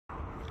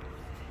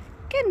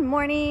Good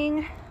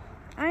morning.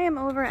 I am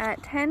over at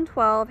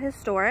 1012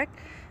 Historic,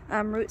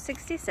 Route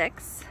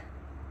 66.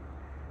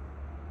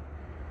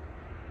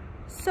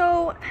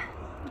 So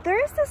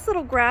there is this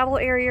little gravel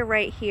area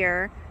right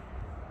here.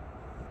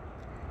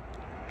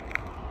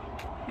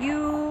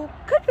 You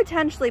could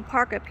potentially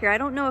park up here. I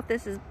don't know if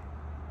this is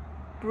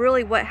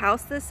really what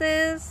house this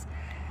is.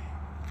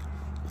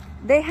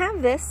 They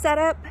have this set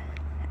up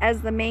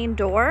as the main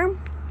door.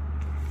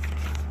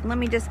 Let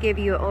me just give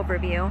you an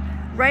overview.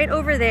 Right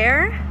over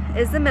there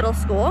is the middle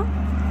school.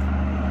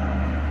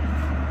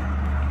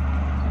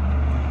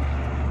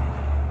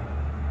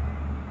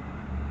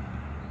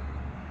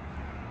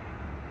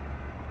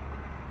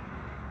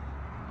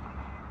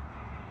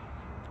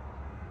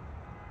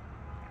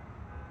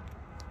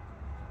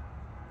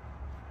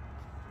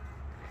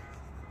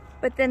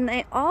 But then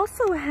they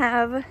also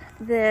have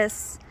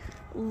this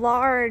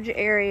large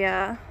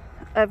area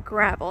of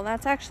gravel.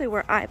 That's actually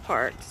where I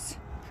parked.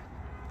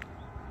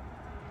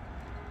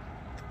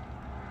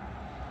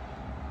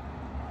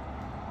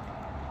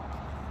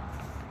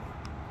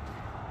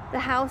 The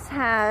house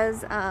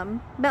has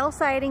metal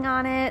siding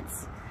on it.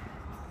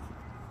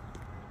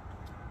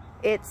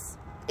 Its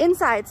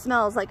inside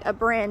smells like a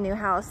brand new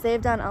house. They've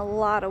done a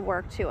lot of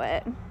work to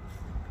it.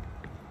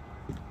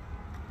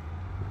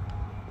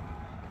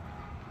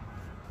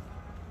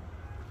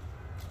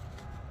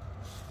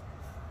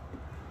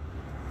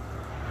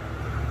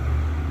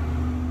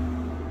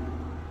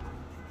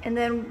 And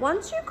then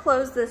once you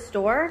close this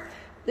door,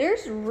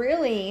 there's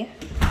really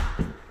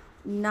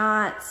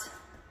not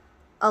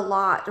a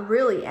lot,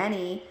 really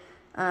any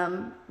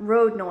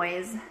road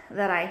noise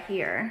that I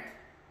hear.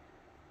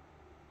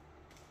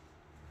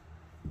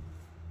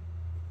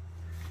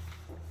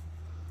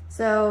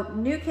 So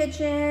new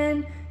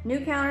kitchen,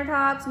 new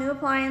countertops, new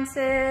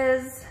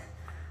appliances.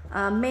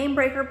 Main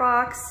breaker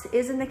box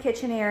is in the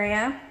kitchen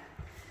area.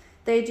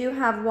 They do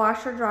have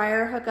washer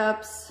dryer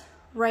hookups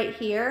right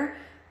here.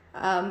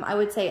 I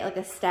would say like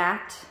a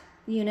stacked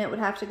unit would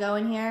have to go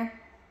in here.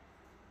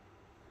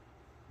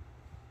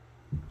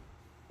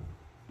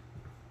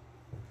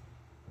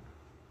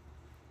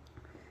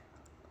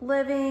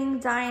 Living,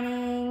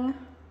 dining,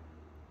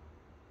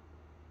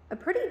 a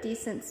pretty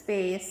decent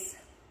space.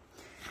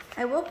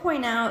 I will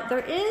point out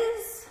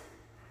it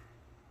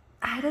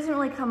doesn't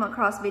really come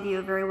across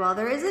video very well.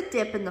 There is a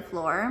dip in the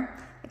floor,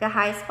 like a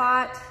high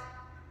spot,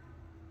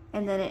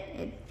 and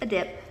then a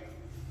dip.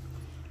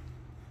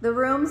 The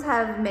rooms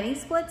have mini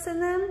splits in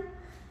them,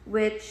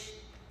 which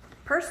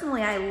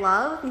personally I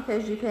love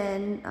because you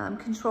can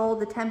control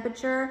the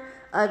temperature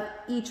of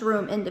each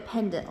room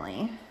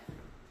independently.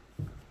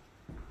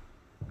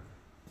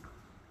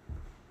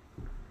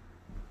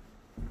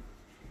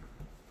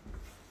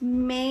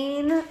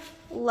 Main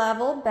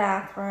level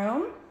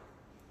bathroom.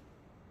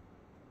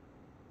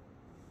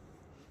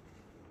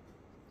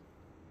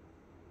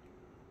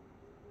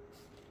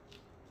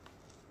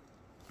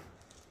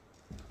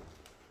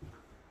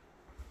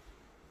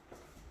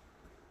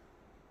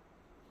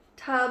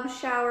 Tub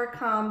shower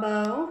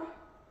combo.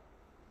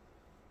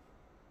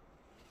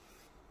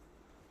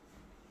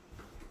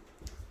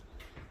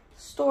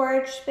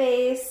 Storage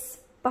space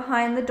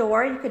behind the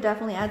door. You could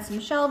definitely add some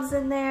shelves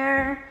in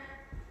there.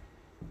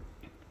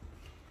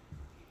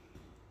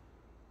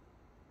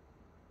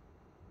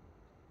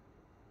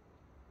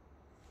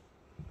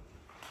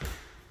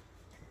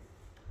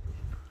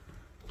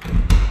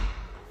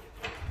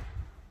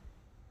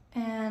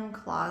 And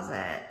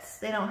closets.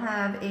 They don't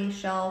have a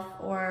shelf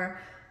or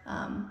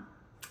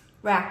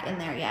rack in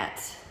there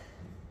yet.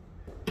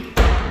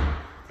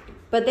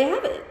 But they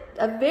have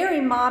a very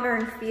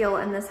modern feel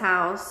in this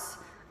house.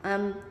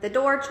 The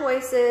door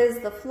choices,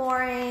 the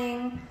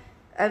flooring,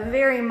 a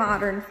very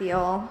modern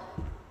feel.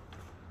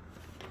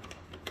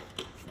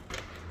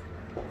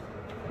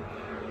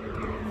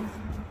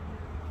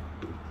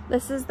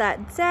 This is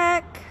that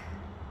deck.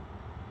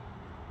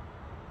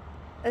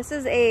 This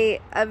is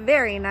a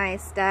very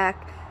nice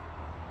deck.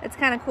 It's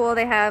kind of cool.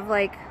 They have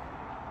like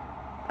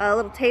a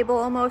little table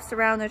almost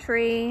around the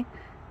tree.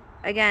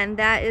 Again,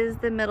 that is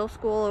the middle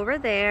school over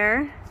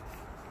there.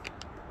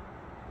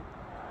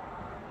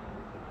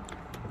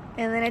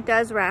 And then it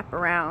does wrap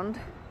around.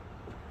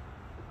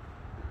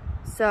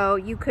 So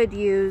you could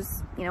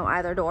use,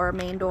 either door,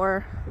 main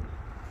door.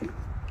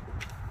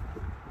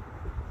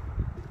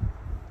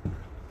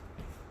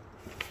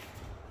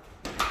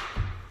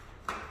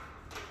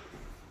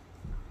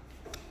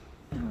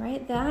 All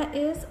right, that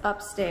is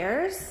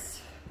upstairs.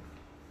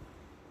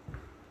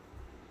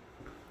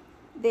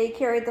 They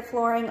carried the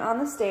flooring on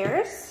the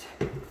stairs.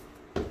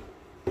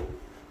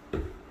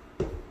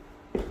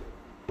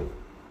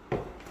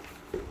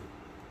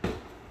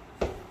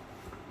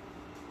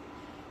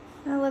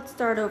 Now let's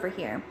start over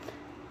here.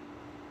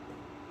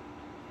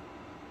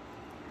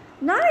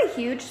 Not a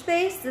huge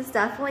space. This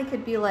definitely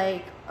could be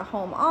like a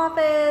home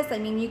office. I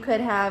mean, you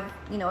could have,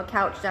 a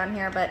couch down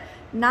here, but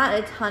not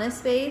a ton of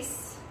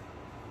space.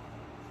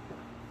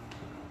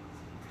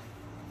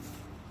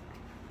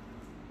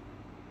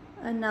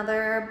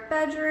 Another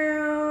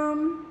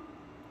bedroom.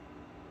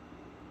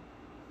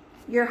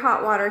 your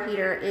hot water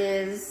heater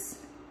is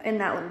in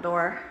that little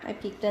door. I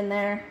peeked in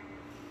there.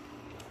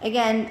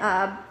 Again,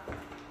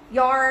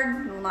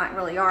 yard, well, not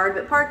really yard,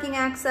 but parking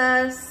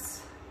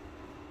access.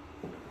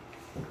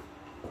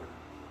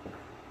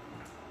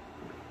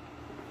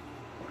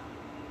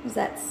 There's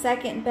that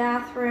second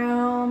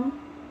bathroom.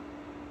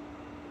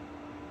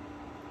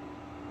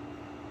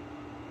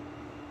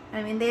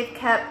 I mean, they've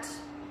kept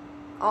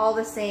all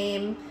the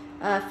same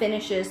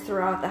finishes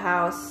throughout the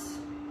house.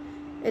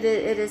 It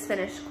is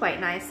finished quite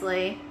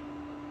nicely.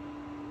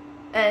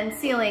 And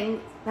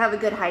ceilings have a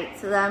good height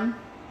to them.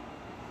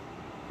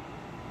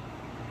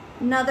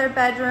 Another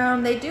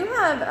bedroom. They do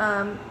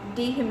have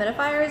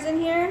dehumidifiers in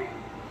here.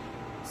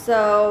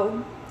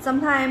 So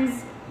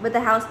sometimes with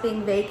the house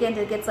being vacant,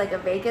 it gets like a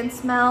vacant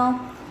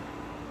smell.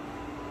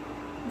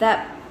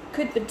 That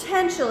could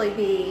potentially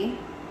be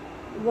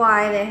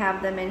why they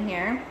have them in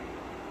here.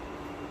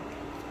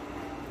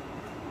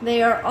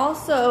 There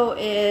also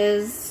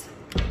is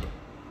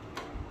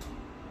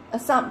a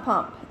sump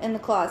pump in the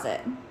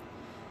closet.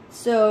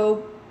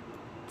 So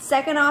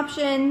second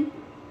option,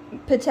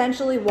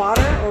 potentially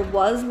water or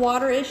was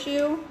water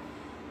issue.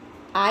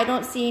 I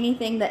don't see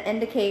anything that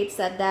indicates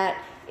that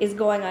that is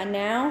going on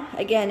now.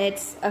 Again,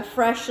 it's a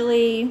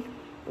freshly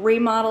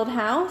remodeled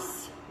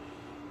house,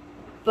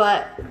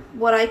 but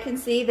what I can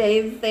see,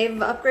 they've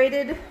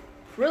upgraded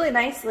really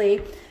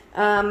nicely.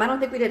 I don't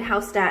think we did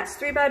house stats.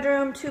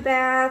 3-bedroom,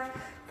 2-bath,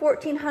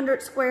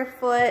 1,400 square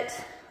foot.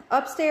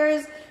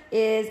 Upstairs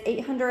is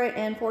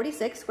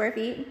 846 square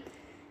feet.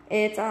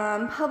 It's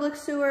public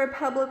sewer,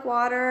 public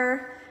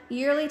water,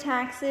 yearly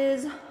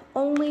taxes,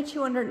 only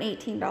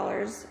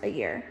 $218 a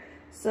year.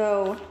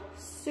 So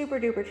super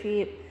duper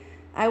cheap.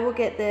 I will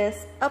get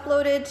this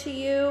uploaded to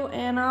you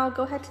and I'll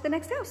go ahead to the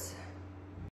next house.